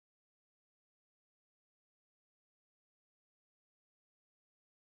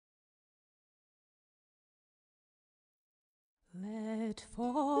Let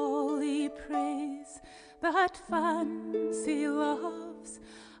folly praise that fancy loves,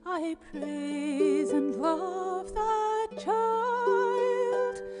 I praise and love that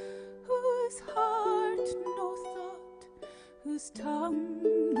child, whose heart no thought, whose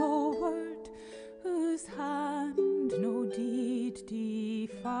tongue no word, whose hand no deed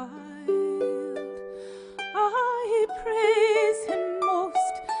defiled. I praise him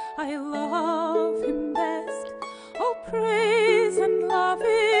most, I love him best, all praise and love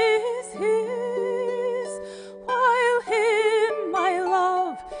is his, while him I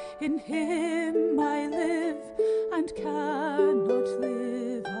love, in him I live, and cannot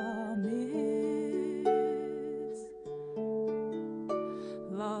live amiss.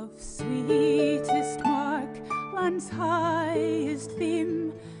 Love's sweetest mark, land's highest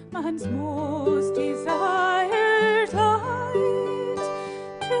theme, man's most desired light,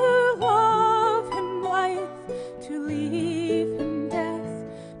 to love him life, to leave him death,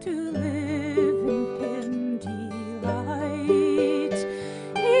 to live in him delight.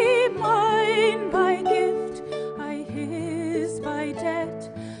 He mine by gift, I his by debt,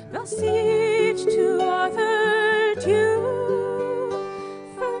 thus each to other due.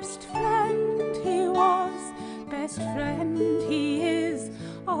 First friend he was, best friend he is,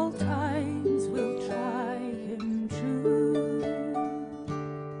 all times will try him true.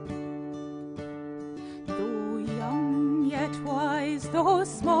 Though young yet wise, though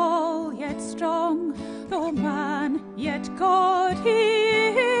small yet strong, though man yet God he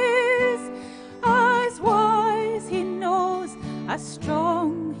is. As wise he knows, as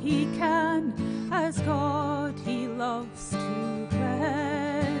strong he can, as God he loves to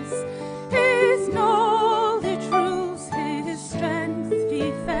bless. His knowledge rules, his strength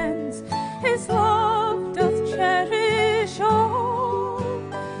defends, his love doth cherish all.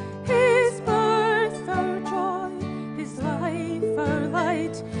 His birth our joy, his life our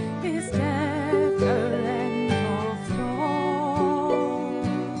light, his death our end of thrall.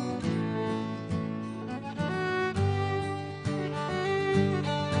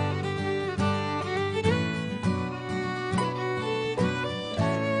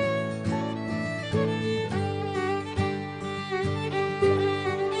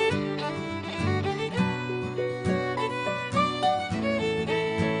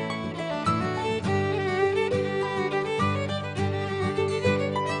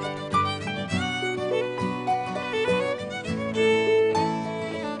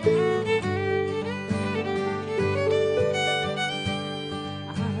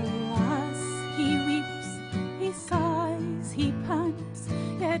 Alas, he weeps, he sighs, he pants,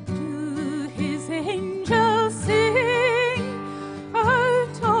 yet do his angels sing.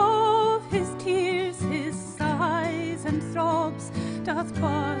 Out of his tears, his sighs and throbs, doth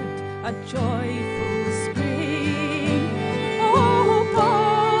bud a joyful spring. Oh,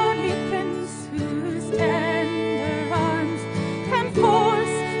 bonny prince, whose tender arms can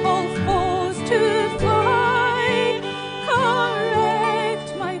force all foes to fly, correct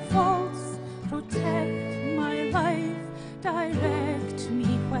my faults, protect my life, direct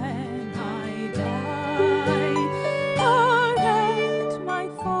me when I die. Correct my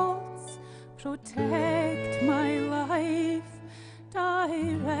faults, protect my life,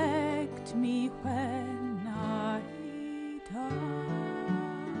 direct me when I die.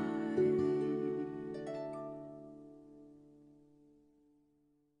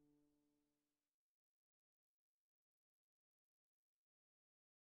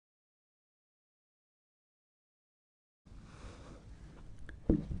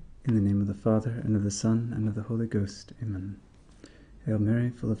 In the name of the Father, and of the Son, and of the Holy Ghost. Amen. Hail Mary,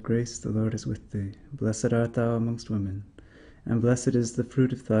 full of grace, the Lord is with thee. Blessed art thou amongst women, and blessed is the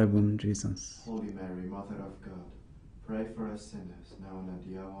fruit of thy womb, Jesus. Holy Mary, Mother of God, pray for us sinners, now and at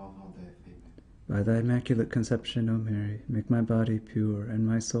the hour of our death. Amen. By thy immaculate conception, O Mary, make my body pure and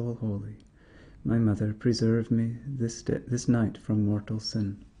my soul holy. My Mother, preserve me this night from mortal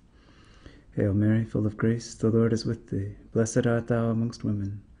sin. Hail Mary, full of grace, the Lord is with thee. Blessed art thou amongst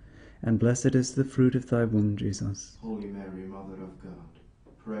women, and blessed is the fruit of thy womb, Jesus. Holy Mary, Mother of God,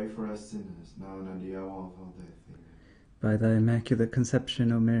 pray for us sinners, now and at the hour of our death. Amen. By thy immaculate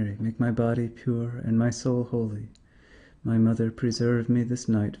conception, O Mary, make my body pure and my soul holy. My Mother, preserve me this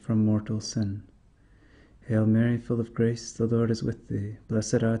night from mortal sin. Hail Mary, full of grace, the Lord is with thee.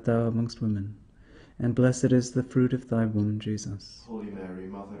 Blessed art thou amongst women, and blessed is the fruit of thy womb, Jesus. Holy Mary,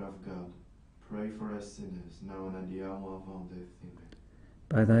 Mother of God, pray for us sinners, now and at the hour of our death. Amen.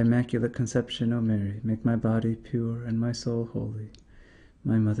 By thy immaculate conception, O Mary, make my body pure and my soul holy.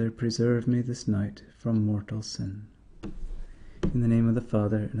 My Mother, preserve me this night from mortal sin. In the name of the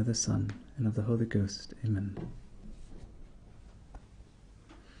Father, and of the Son, and of the Holy Ghost. Amen.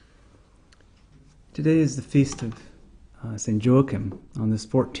 Today is the feast of St. Joachim on this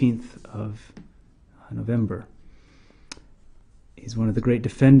 14th of November. He's one of the great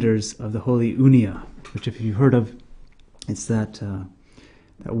defenders of the Holy Unia, which if you've heard of, it's that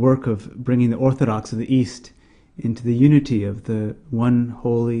work of bringing the Orthodox of the East into the unity of the one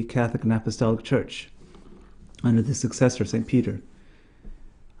holy Catholic and Apostolic Church under the successor, St. Peter.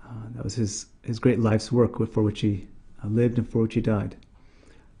 That was his great life's work for which he lived and for which he died.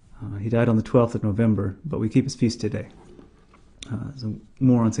 He died on the 12th of November, but we keep his feast today. So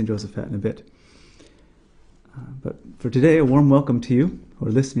more on St. Josaphat in a bit. But for today, a warm welcome to you who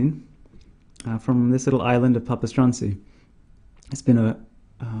are listening from this little island of Papastransi. It's been a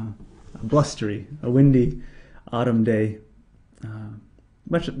blustery, a windy autumn day,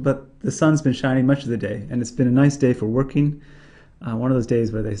 but the sun's been shining much of the day, and it's been a nice day for working. One of those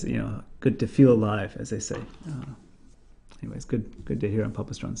days where they say, good to feel alive, as they say. Anyways, good day here on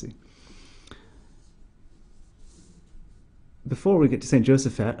Papastransi. Before we get to St.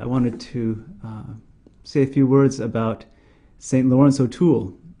 Josaphat, I wanted to say a few words about St. Lawrence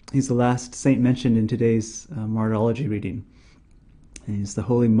O'Toole. He's the last saint mentioned in today's Martyrology reading. And he's the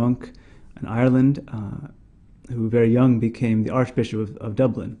holy monk in Ireland who very young became the Archbishop of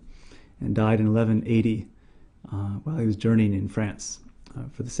Dublin and died in 1180 while he was journeying in France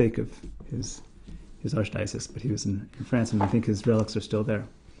for the sake of his archdiocese, but he was in France, and I think his relics are still there.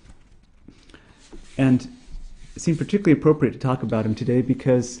 And it seemed particularly appropriate to talk about him today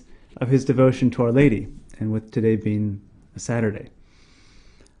because of his devotion to Our Lady, and with today being a Saturday.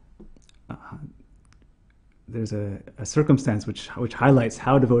 There's a circumstance which highlights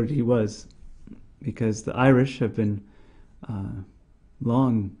how devoted he was, because the Irish have been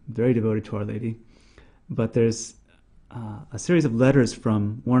long very devoted to Our Lady, but there's a series of letters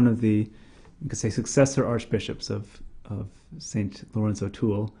from one of the, you could say, successor archbishops of St. Lawrence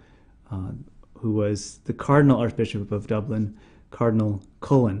O'Toole, who was the Cardinal Archbishop of Dublin, Cardinal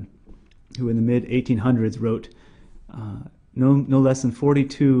Cullen, who in the mid-1800s wrote no less than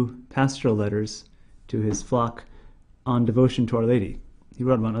 42 pastoral letters to his flock on devotion to Our Lady. He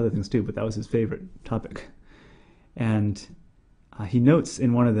wrote about other things too, but that was his favorite topic. And he notes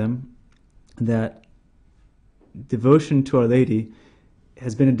in one of them that devotion to Our Lady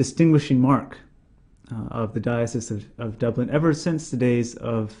has been a distinguishing mark of the Diocese of Dublin ever since the days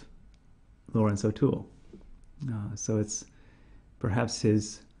of Lawrence O'Toole. So it's perhaps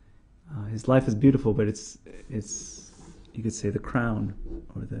his life is beautiful, but it's you could say the crown,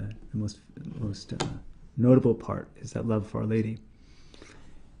 or the most notable part is that love for Our Lady.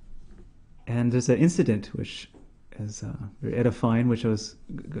 And there's an incident which is very edifying, which I was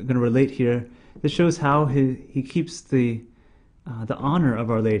going to relate here. This shows how he keeps the honor of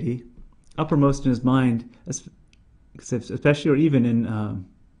Our Lady uppermost in his mind, especially or even in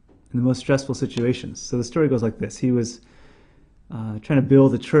the most stressful situations. So the story goes like this. He was trying to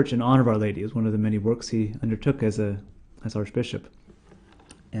build a church in honor of Our Lady. It was one of the many works he undertook as Archbishop.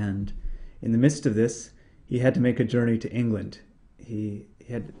 And in the midst of this, he had to make a journey to England. He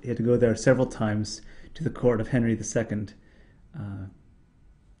had to go there several times to the court of Henry II.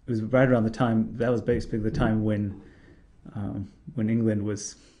 It was right around the time, that was basically the time when England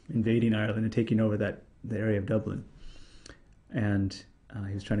was invading Ireland and taking over the area of Dublin. And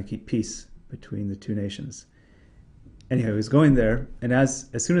he was trying to keep peace between the two nations. Anyhow, he was going there, and as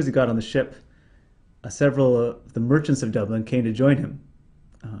soon as he got on the ship, several of the merchants of Dublin came to join him.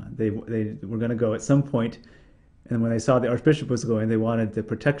 They were going to go at some point, and when they saw the Archbishop was going, they wanted the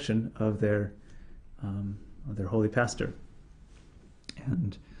protection of their holy pastor.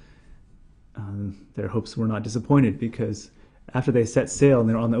 And their hopes were not disappointed, because after they set sail and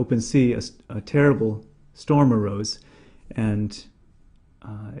they were on the open sea, a terrible storm arose, and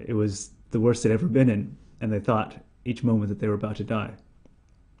it was the worst they'd ever been in, and they thought each moment that they were about to die.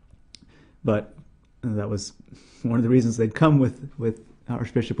 But that was one of the reasons they'd come with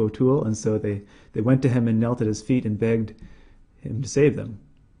Archbishop O'Toole, and so they went to him and knelt at his feet and begged him to save them.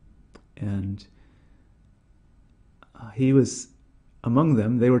 And he was among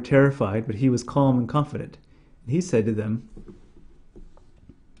them. They were terrified, but he was calm and confident. And he said to them,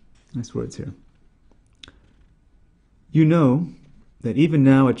 nice words here, "You know that even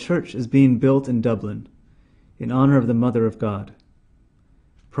now a church is being built in Dublin in honor of the Mother of God.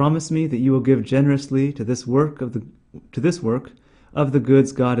 Promise me that you will give generously to this work of the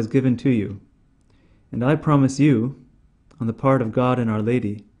goods God has given to you. And I promise you, on the part of God and Our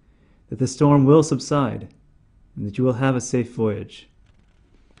Lady, that the storm will subside and that you will have a safe voyage."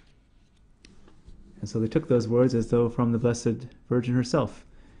 And so they took those words as though from the Blessed Virgin herself.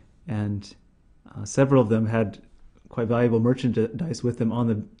 And several of them had quite valuable merchandise with them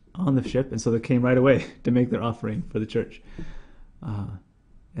on on the ship, and so they came right away to make their offering for the church.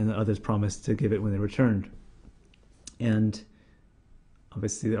 And the others promised to give it when they returned. And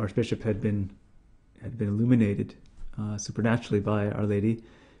obviously the Archbishop had been illuminated supernaturally by Our Lady,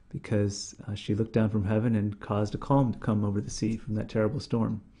 because she looked down from heaven and caused a calm to come over the sea from that terrible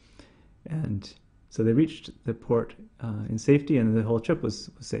storm. And so they reached the port in safety, and the whole trip was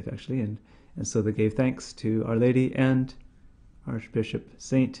safe, actually. And so they gave thanks to Our Lady and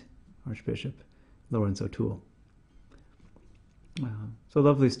Saint Archbishop Lawrence O'Toole. So a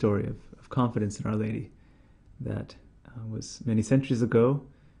lovely story of confidence in Our Lady that was many centuries ago,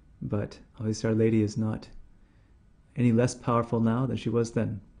 but obviously Our Lady is not any less powerful now than she was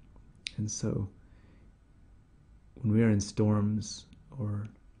then. And so when we are in storms, or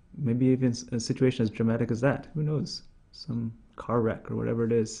maybe even a situation as dramatic as that, who knows, some car wreck or whatever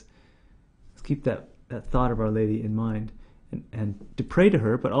it is, let's keep that thought of Our Lady in mind, and to pray to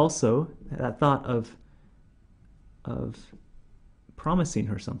her, but also that thought of promising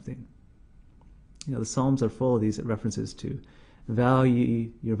her something. You know, the Psalms are full of these references to vow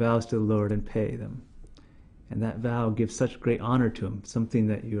ye your vows to the Lord and pay them. And that vow gives such great honor to him, something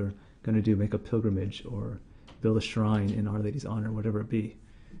that you're going to do, make a pilgrimage or build a shrine in Our Lady's honor, whatever it be.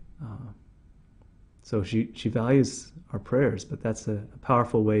 So she values our prayers, but that's a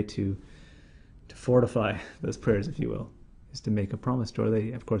powerful way to fortify those prayers, if you will, is to make a promise to Our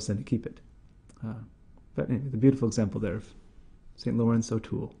Lady, of course, then to keep it. But anyway, the beautiful example there of St. Lawrence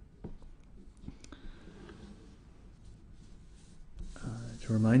O'Toole.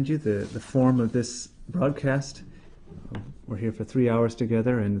 To remind you, the form of this broadcast, we're here for 3 hours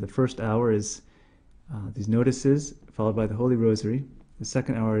together, and the first hour is these notices, followed by the Holy Rosary. The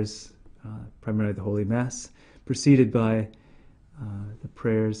second hour is primarily the Holy Mass, preceded by the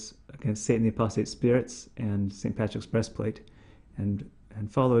prayers against Satan the Apostate Spirits and St. Patrick's Breastplate, and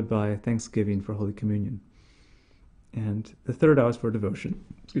followed by Thanksgiving for Holy Communion. And the third hour is for devotions,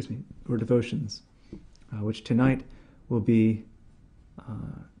 which tonight will be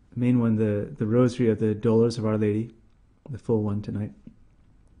the main one, the Rosary of the Dolors of Our Lady, the full one tonight.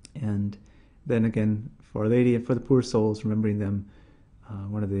 And then again, for Our Lady and for the poor souls, remembering them,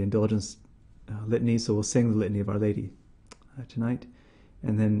 one of the indulgence litanies, so we'll sing the Litany of Our Lady tonight.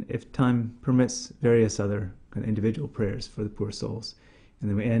 And then, if time permits, various other kind of individual prayers for the poor souls. And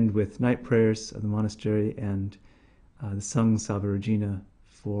then we end with night prayers of the monastery and the Sung Salve Regina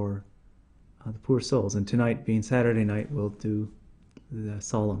for the poor souls. And tonight, being Saturday night, we'll do the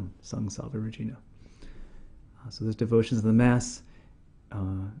solemn Sung Salve Regina. So there's devotions of the Mass.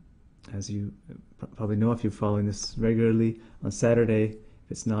 As you probably know, if you're following this regularly, on Saturday,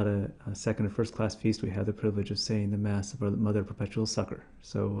 if it's not a second or first class feast, we have the privilege of saying the Mass of Our Mother of Perpetual Succor.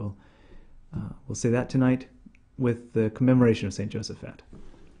 So we'll say that tonight with the commemoration of St. Josaphat.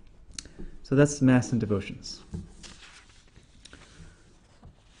 So that's Mass and devotions.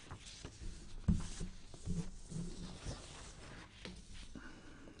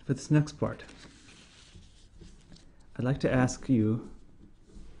 For this next part, I'd like to ask you,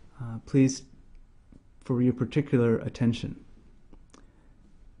 please, for your particular attention.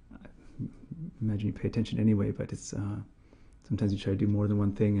 I imagine you pay attention anyway, but it's sometimes you try to do more than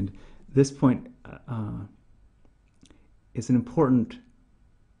one thing. And this point is an important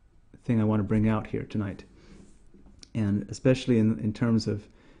thing I want to bring out here tonight. And especially in terms of,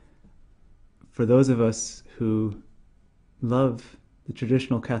 for those of us who love the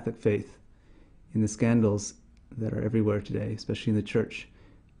traditional Catholic faith in the scandals that are everywhere today, especially in the church,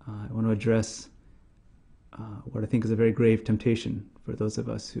 I want to address what I think is a very grave temptation for those of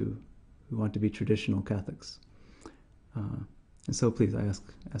us who want to be traditional Catholics. And so please, I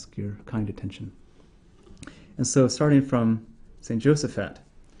ask your kind attention. And so starting from St. Josaphat,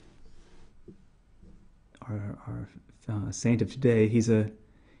 our saint of today, he's a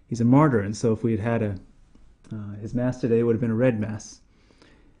martyr, and so if we had his Mass today would have been a red Mass.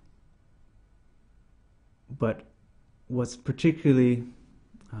 But what's particularly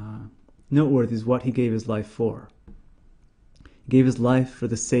noteworthy is what he gave his life for. He gave his life for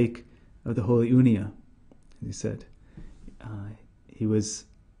the sake of the Holy Unia, as he said. He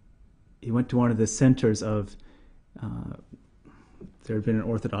went to one of the centers of, there had been an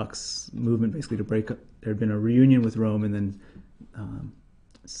Orthodox movement basically to break up. There had been a reunion with Rome, and then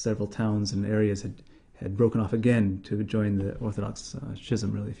several towns and areas had broken off again to join the Orthodox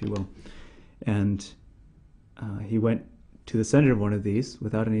schism, really, if you will. And he went to the center of one of these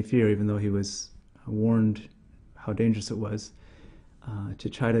without any fear, even though he was warned how dangerous it was, to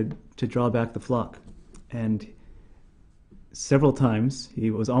try to draw back the flock. And several times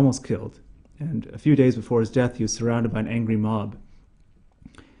he was almost killed. And a few days before his death, he was surrounded by an angry mob.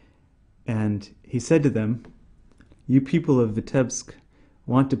 And he said to them, "You people of Vitebsk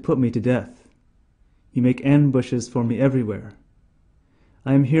want to put me to death. You make ambushes for me everywhere.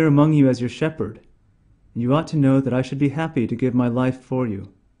 I am here among you as your shepherd, and you ought to know that I should be happy to give my life for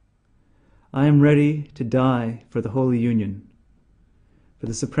you. I am ready to die for the Holy Union, for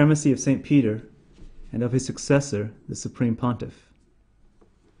the supremacy of St. Peter and of his successor, the Supreme Pontiff."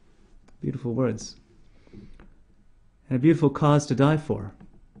 Beautiful words. And a beautiful cause to die for,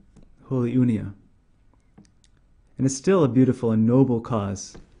 Holy Unia. And it's still a beautiful and noble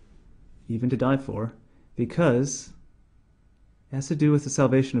cause, even to die for, because it has to do with the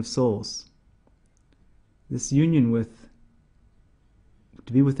salvation of souls. This union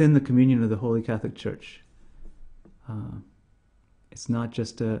to be within the communion of the Holy Catholic Church. It's not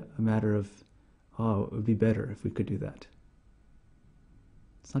just a matter of, it would be better if we could do that.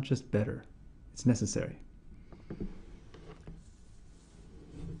 It's not just better, it's necessary.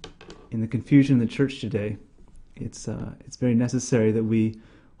 In the confusion in the Church today, it's very necessary that we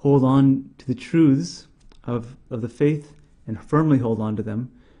hold on to the truths of the faith and firmly hold on to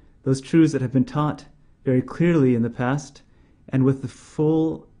them, those truths that have been taught very clearly in the past and with the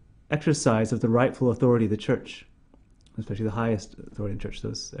full exercise of the rightful authority of the Church, especially the highest authority in the Church,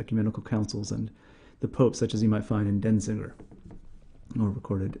 those ecumenical councils and the popes, such as you might find in Denzinger or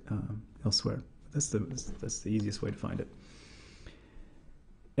recorded elsewhere. That's the easiest way to find it.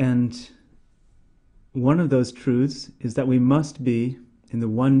 And one of those truths is that we must be in the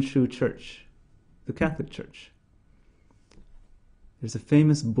one true Church, the Catholic Church. There's a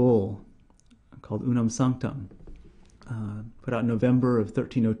famous bull called Unam Sanctam, put out in November of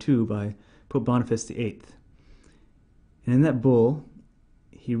 1302 by Pope Boniface VIII. And in that bull,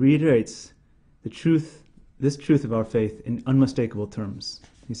 he reiterates this truth of our faith in unmistakable terms.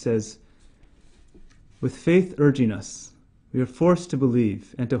 He says, "With faith urging us, we are forced to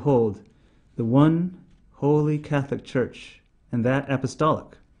believe and to hold the one holy Catholic Church, and that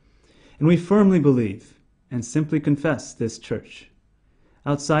apostolic. And we firmly believe and simply confess this Church,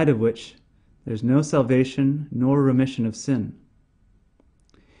 outside of which there's no salvation nor remission of sin."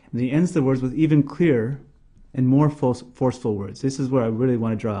 And he ends the words with even clearer and more forceful words. This is where I really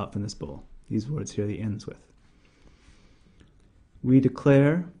want to draw out from this bull. These words here he ends with. "We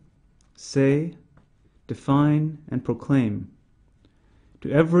declare, say, define, and proclaim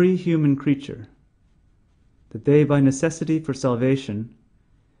to every human creature that they, by necessity for salvation,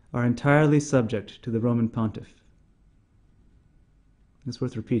 are entirely subject to the Roman Pontiff." It's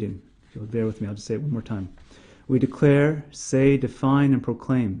worth repeating. If you'll bear with me, I'll just say it one more time. "We declare, say, define, and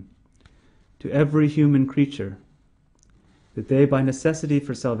proclaim to every human creature that they, by necessity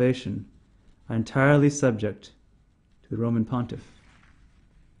for salvation, are entirely subject to the Roman Pontiff."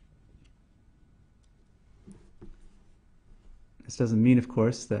 This doesn't mean, of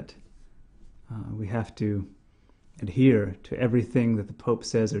course, that we have to adhere to everything that the Pope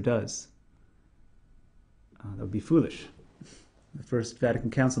says or does. That would be foolish. The First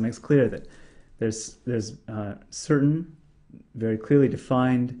Vatican Council makes clear that there's certain, very clearly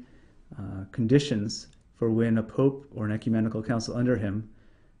defined conditions for when a Pope or an ecumenical council under him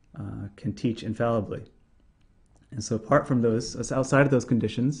can teach infallibly. And so apart from those, outside of those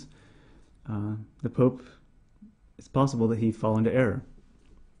conditions, the Pope, it's possible that he fall into error.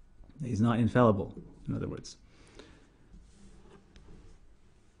 He's not infallible, in other words.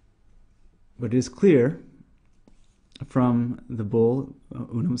 But it is clear from the bull,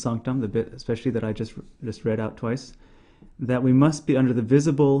 Unam Sanctam, the bit especially that I just read out twice, that we must be under the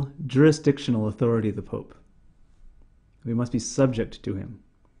visible jurisdictional authority of the Pope. We must be subject to him.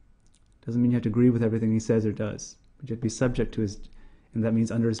 Doesn't mean you have to agree with everything he says or does, but you have to be subject to his, and that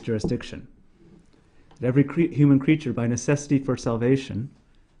means under his jurisdiction. That every human creature, by necessity for salvation,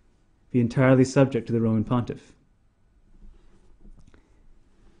 be entirely subject to the Roman Pontiff.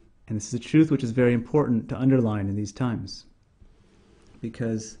 And this is a truth which is very important to underline in these times,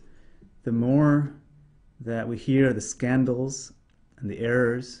 because the more that we hear the scandals and the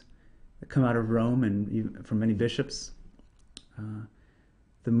errors that come out of Rome and even from many bishops,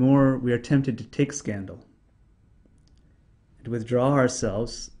 the more we are tempted to take scandal and to withdraw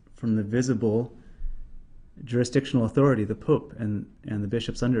ourselves from the visible jurisdictional authority, the Pope and the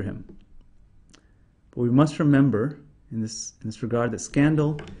bishops under him. But we must remember in this regard that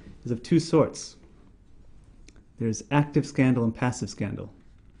scandal is of two sorts. There's active scandal and passive scandal.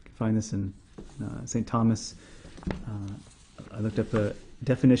 You can find this in St. Thomas. I looked up a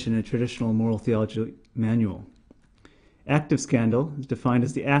definition in a traditional moral theology manual. Active scandal is defined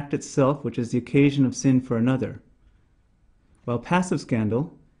as the act itself which is the occasion of sin for another, while passive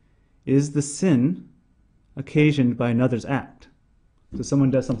scandal is the sin occasioned by another's act. So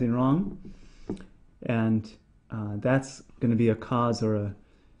someone does something wrong, and that's going to be a cause or a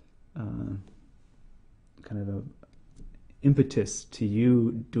kind of a impetus to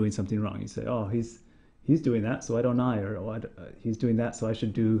you doing something wrong. You say, "Oh, he's doing that, so why don't I?" Or "Oh, he's doing that, so I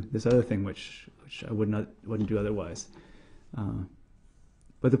should do this other thing, which I wouldn't do otherwise."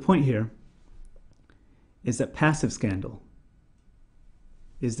 But the point here is that passive scandal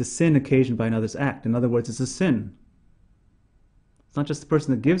is the sin occasioned by another's act. In other words, it's a sin. It's not just the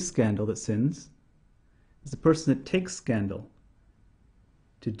person that gives scandal that sins. It's the person that takes scandal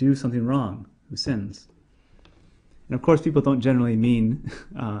to do something wrong who sins. And of course, people don't generally mean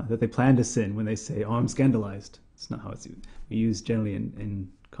that they plan to sin when they say, "Oh, I'm scandalized." It's not how it's used generally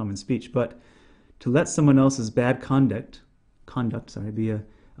in common speech. But to let someone else's bad conduct be a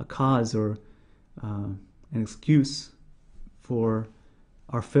cause or an excuse for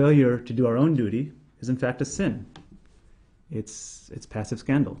our failure to do our own duty is in fact a sin. It's passive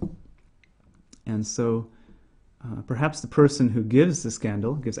scandal. And so perhaps the person who gives the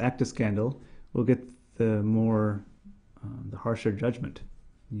scandal, gives active scandal, will get the harsher judgment.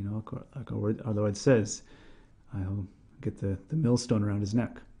 You know, like our Lord says, I'll get the millstone around his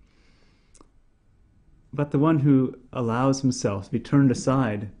neck. But the one who allows himself to be turned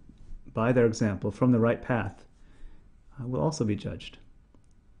aside by their example from the right path will also be judged.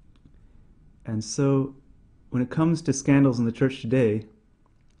 And so when it comes to scandals in the church today,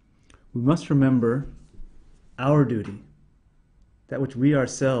 we must remember our duty, that which we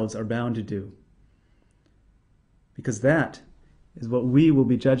ourselves are bound to do, because that is what we will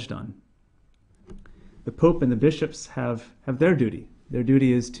be judged on. The Pope and the bishops have their duty. Their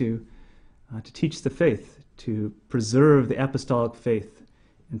duty is to teach the faith, to preserve the apostolic faith,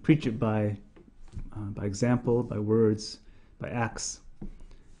 and preach it by example, by words, by acts.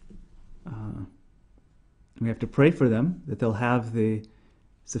 We have to pray for them, that they'll have the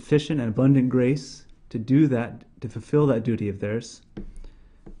sufficient and abundant grace to do that, to fulfill that duty of theirs.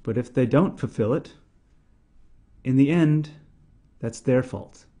 But if they don't fulfill it, in the end, that's their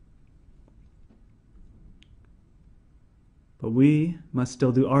fault. But we must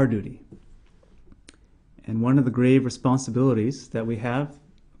still do our duty. And one of the grave responsibilities that we have,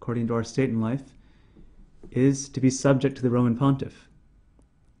 according to our state in life, is to be subject to the Roman Pontiff,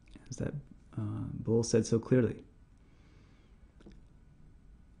 as that bull said so clearly.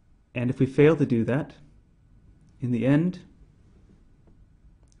 And if we fail to do that, in the end,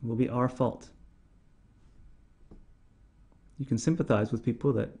 it will be our fault. You can sympathize with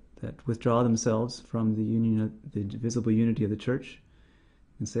people that withdraw themselves from the visible unity of the church,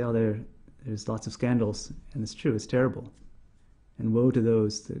 and say, "Oh, there's lots of scandals," and it's true, it's terrible, and woe to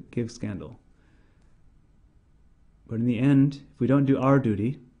those that give scandal. But in the end, if we don't do our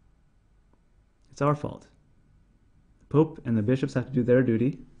duty, it's our fault. The Pope and the bishops have to do their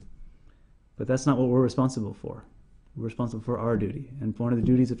duty, but that's not what we're responsible for. We're responsible for our duty, and one of the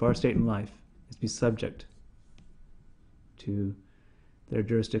duties of our state in life is to be subject to their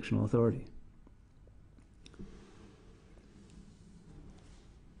jurisdictional authority.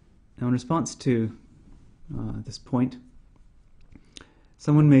 Now, in response to this point,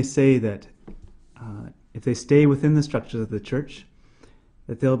 someone may say that if they stay within the structures of the church,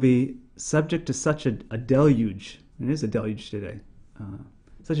 that they'll be subject to such a deluge, and it is a deluge today,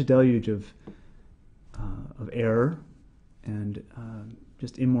 such a deluge of error and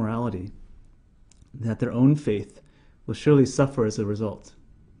just immorality, that their own faith will surely suffer as a result.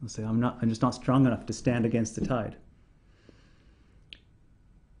 They'll say, I'm just not strong enough to stand against the tide.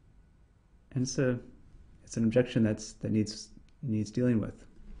 And it's an objection that needs dealing with.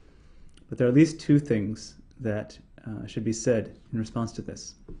 But there are at least two things that should be said in response to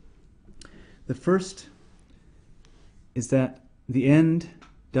this. The first is that the end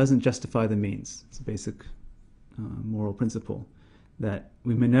doesn't justify the means. It's a basic moral principle, that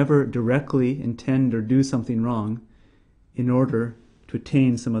we may never directly intend or do something wrong in order to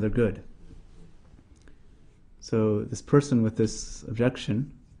attain some other good. So this person with this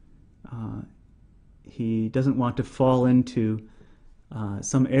objection, he doesn't want to fall into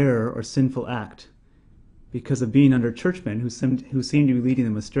some error or sinful act because of being under churchmen who seem to be leading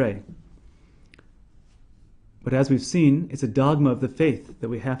them astray. But as we've seen, it's a dogma of the faith that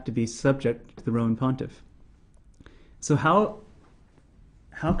we have to be subject to the Roman Pontiff. So how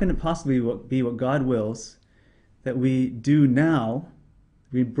can it possibly be what God wills that we do now,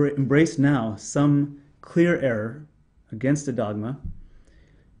 we embrace now some clear error against a dogma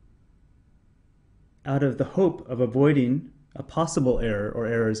out of the hope of avoiding a possible error or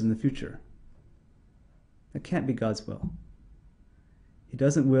errors in the future? That can't be God's will. He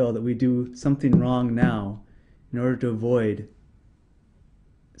doesn't will that we do something wrong now in order to avoid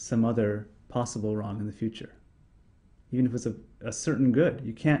some other possible wrong in the future. Even if it's a certain good,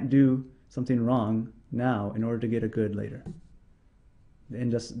 you can't do something wrong now in order to get a good later. The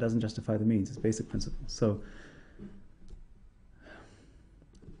end just doesn't justify the means. It's a basic principle. So,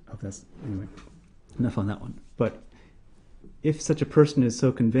 anyway, enough on that one. But if such a person is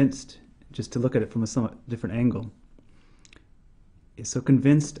so convinced, just to look at it from a somewhat different angle, is so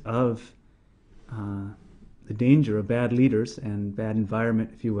convinced of the danger of bad leaders and bad environment,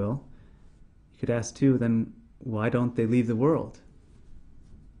 if you will, you could ask too, then why don't they leave the world?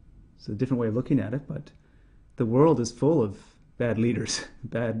 It's a different way of looking at it, but the world is full of bad leaders,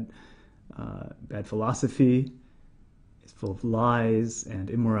 bad philosophy. It's full of lies and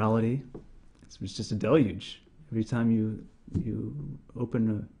immorality. It's just a deluge. Every time you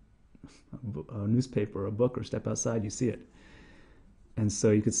open a newspaper or a book or step outside, you see it. And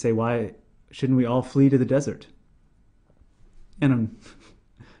so you could say, why shouldn't we all flee to the desert? And I'm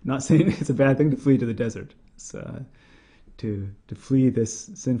not saying it's a bad thing to flee to the desert. It's, to flee this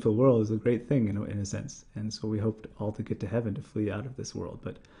sinful world is a great thing in a sense. And so we hope all to get to heaven, to flee out of this world.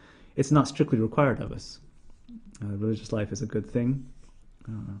 But it's not strictly required of us. Religious life is a good thing,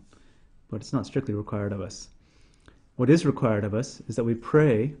 but it's not strictly required of us. What is required of us is that we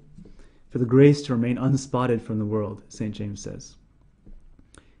pray for the grace to remain unspotted from the world, St. James says.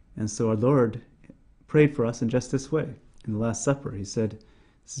 And so our Lord prayed for us in just this way. In the Last Supper, he said,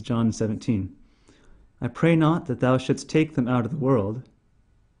 this is John 17, I pray not that thou shouldst take them out of the world,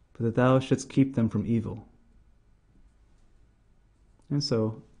 but that thou shouldst keep them from evil. And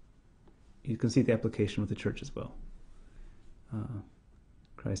so you can see the application with the church as well.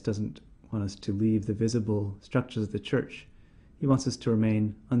 Christ doesn't want us to leave the visible structures of the church. He wants us to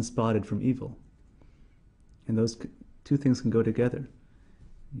remain unspotted from evil. And those two things can go together.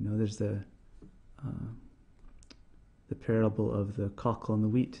 You know, there's the parable of the cockle and the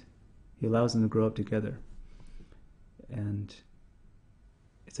wheat. He allows them to grow up together. And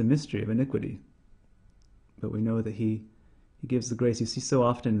it's a mystery of iniquity. But we know that He gives the grace. You see so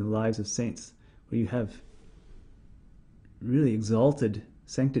often in the lives of saints where you have really exalted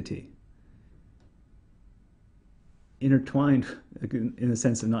sanctity, intertwined in the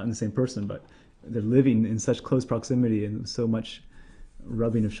sense of not in the same person, but they're living in such close proximity and so much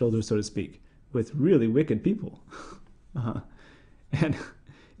rubbing of shoulders, so to speak, with really wicked people. And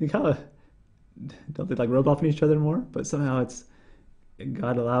you kind of, don't they like rub off on each other more? But somehow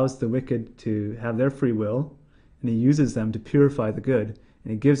God allows the wicked to have their free will, and He uses them to purify the good,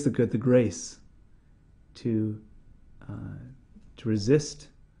 and He gives the good the grace to resist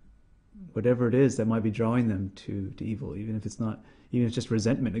whatever it is that might be drawing them to evil, even if it's just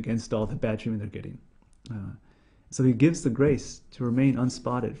resentment against all the bad treatment they're getting. So He gives the grace to remain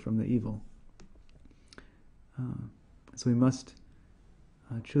unspotted from the evil. So we must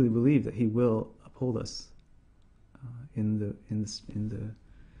truly believe that He will uphold us in the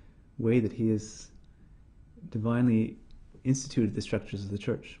way that He has divinely instituted the structures of the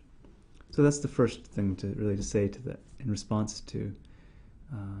church. So that's the first thing to say to that in response to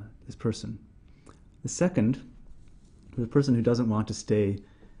this person. The second, the person who doesn't want to stay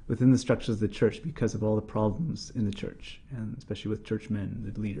within the structures of the church because of all the problems in the church, and especially with churchmen,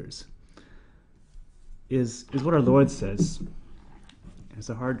 the leaders, is what our Lord says. It's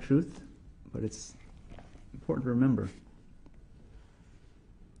a hard truth, but it's important to remember.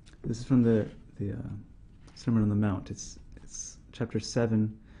 This is from the Sermon on the Mount. It's chapter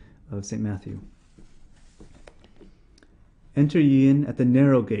 7 of St. Matthew. Enter ye in at the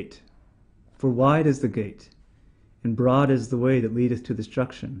narrow gate, for wide is the gate, and broad is the way that leadeth to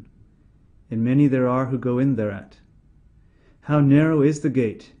destruction, and many there are who go in thereat. How narrow is the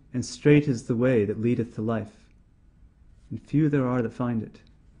gate, and strait is the way that leadeth to life, and few there are that find it.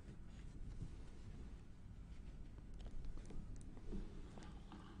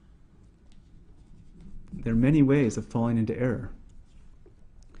 There are many ways of falling into error.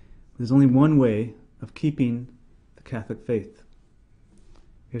 There's only one way of keeping the Catholic faith.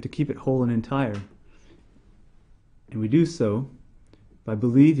 We have to keep it whole and entire. And we do so by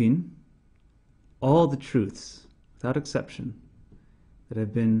believing all the truths, without exception, that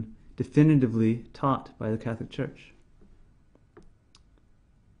have been definitively taught by the Catholic Church.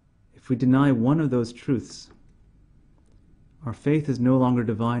 If we deny one of those truths, our faith is no longer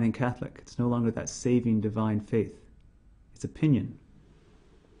divine and Catholic. It's no longer that saving divine faith. It's opinion.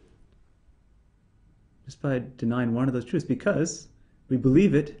 Just by denying one of those truths, because we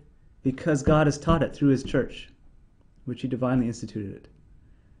believe it, because God has taught it through His church, which He divinely instituted it.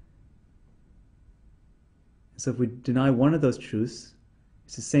 So if we deny one of those truths,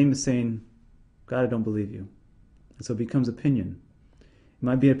 it's the same as saying, God, I don't believe you. And so it becomes opinion. It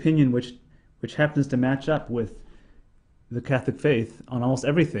might be an opinion which happens to match up with the Catholic faith on almost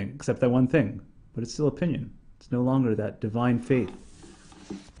everything except that one thing, but it's still opinion. It's no longer that divine faith.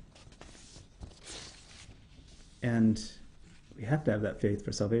 And we have to have that faith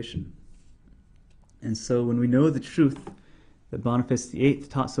for salvation. And so when we know the truth that Boniface VIII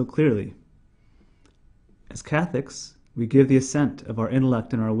taught so clearly, as Catholics, we give the assent of our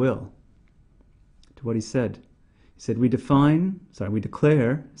intellect and our will to what he said. He said, we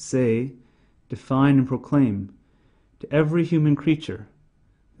declare, say, define, and proclaim to every human creature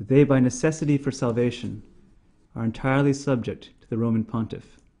that they, by necessity for salvation, are entirely subject to the Roman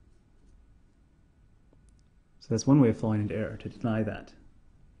Pontiff. So that's one way of falling into error, to deny that,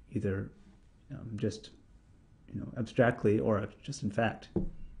 either just abstractly or just in fact.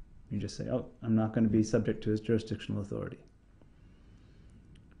 You just say, oh, I'm not going to be subject to his jurisdictional authority.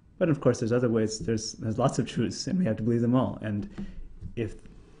 But of course, there's other ways. There's lots of truths, and we have to believe them all. And if,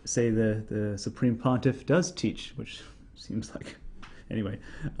 say, the Supreme Pontiff does teach, which seems like, anyway,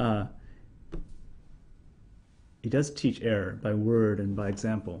 he does teach error by word and by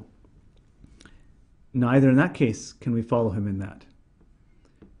example. Neither in that case can we follow him in that.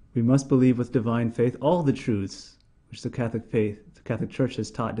 We must believe with divine faith all the truths which the Catholic Church has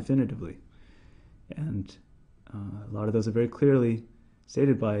taught definitively. And a lot of those are very clearly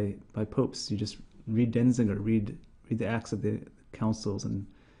stated by popes. You just read Denzinger, read the Acts of the councils and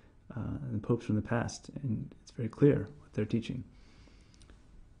the popes from the past, and it's very clear what they're teaching.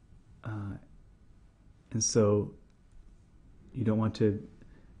 And so you don't want to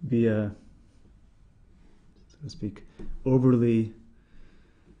be so to speak, overly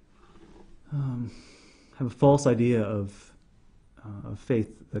have a false idea of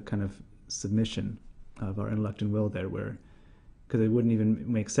faith, the kind of submission of our intellect and will there, because it wouldn't even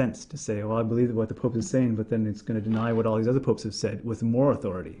make sense to say, well, I believe what the Pope is saying, but then it's going to deny what all these other popes have said with more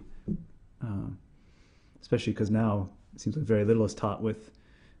authority. Especially because now it seems like very little is taught with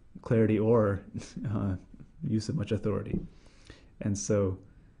clarity or use of much authority. And so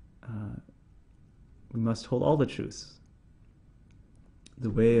we must hold all the truths. The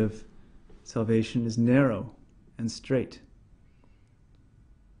way of salvation is narrow and straight.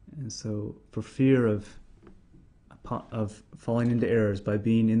 And so for fear of falling into errors by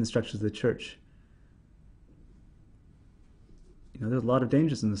being in the structures of the church, there's a lot of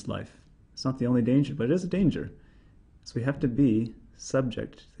dangers in this life. It's not the only danger, but it is a danger. So we have to be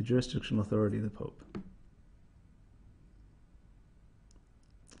subject to the jurisdictional authority of the Pope.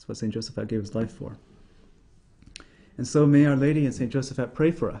 That's what St. Josephat gave his life for. And so may Our Lady and St. Josephat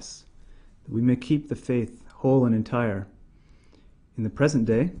pray for us, that we may keep the faith whole and entire in the present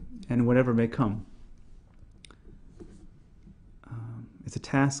day and in whatever may come. It's a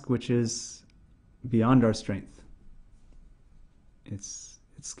task which is beyond our strength. It's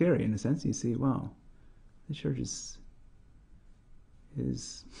scary in a sense. You see, wow, the church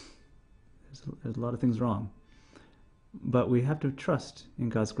there's a lot of things wrong. But we have to trust in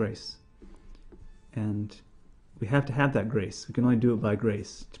God's grace. And we have to have that grace. We can only do it by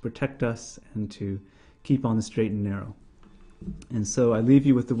grace, to protect us and to keep on the straight and narrow. And so I leave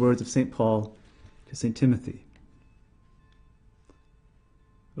you with the words of St. Paul to St. Timothy.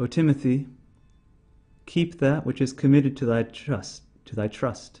 O Timothy, keep that which is committed to thy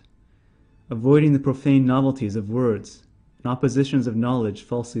trust, avoiding the profane novelties of words and oppositions of knowledge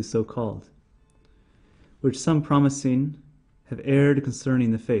falsely so called, which some promising have erred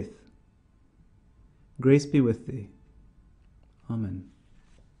concerning the faith. Grace be with thee. Amen.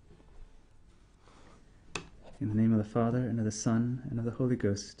 In the name of the Father, and of the Son, and of the Holy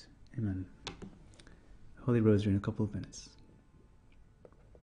Ghost. Amen. Holy Rosary in a couple of minutes.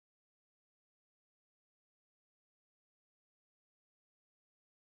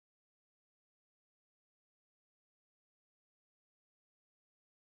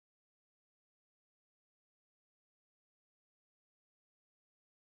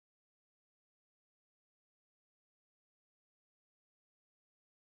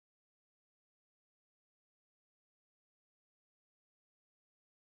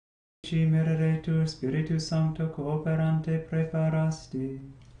 Mireretur Spiritus Sancto cooperante preparasti,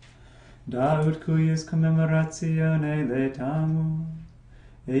 da ut cuius commemoratione letamus,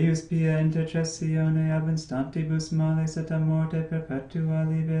 eius pia intercessione ab instantibus males et a morte perpetua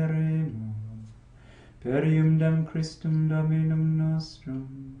liberemus, per iundam Christum Dominum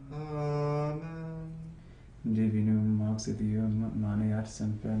nostrum. Amen. Divinum auxilium maneat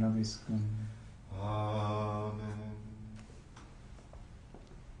semper nobiscum. Amen.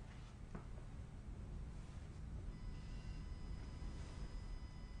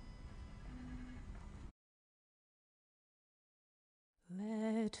 Let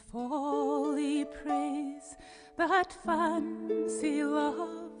Let folly praise that fancy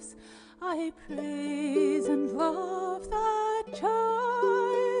loves. I praise and love that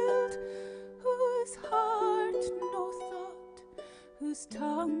child, whose heart no thought, whose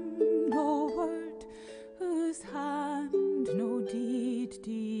tongue no word, whose hand no deed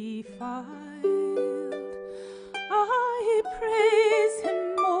defiled. I praise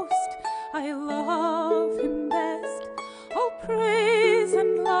him most, I love him best. All praise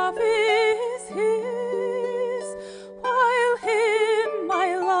and love is his, while him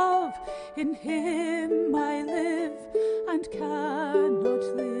I love, in him I live, and cannot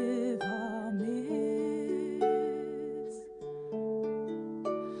live amiss.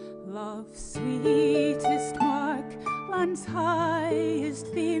 Love's sweetest mark, man's highest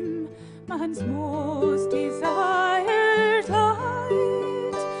theme, man's most desired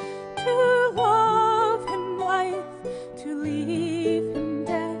light, to love him life, to leave him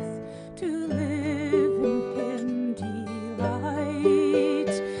death, to live in him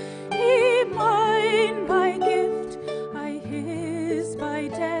delight. He mine by gift, I his by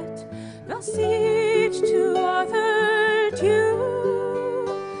debt, thus each to other due.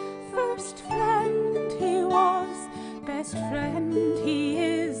 First friend he was, best friend he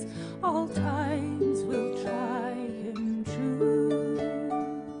is, all times will try him true.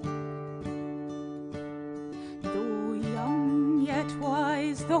 Though young yet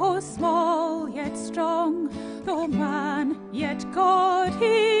wise, though small yet strong, though man yet God he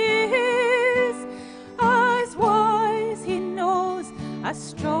is. As wise he knows, as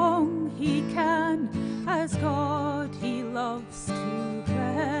strong he can, as God he loves to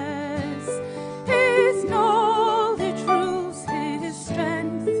bless. His knowledge rules, his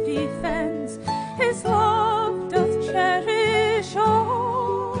strength defends, his love doth cherish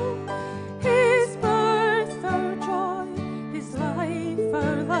all. His birth our joy, his life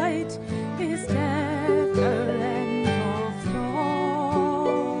our light, his death our end of thrall.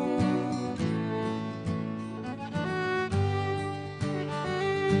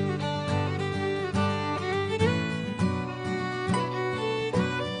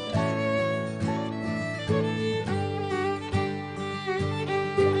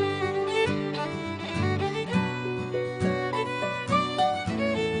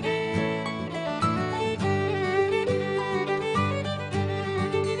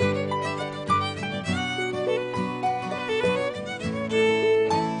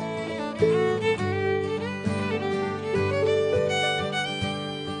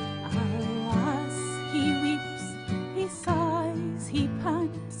 Alas, he weeps, he sighs, he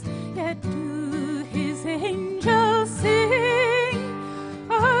pants, yet do his angels sing.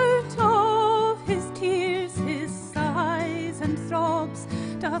 Out of his tears, his sighs and throbs,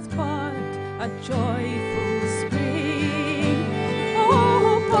 doth bud a joyful spring.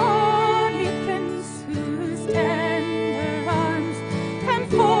 Oh, bonny prince, whose tender arms can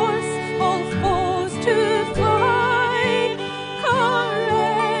force all foes to fly.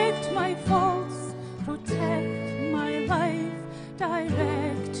 Correct my faults, protect my life,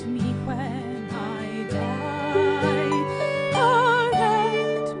 direct me when I die.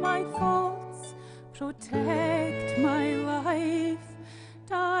 Correct my faults, protect my life,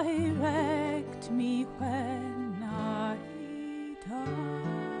 direct me when I die.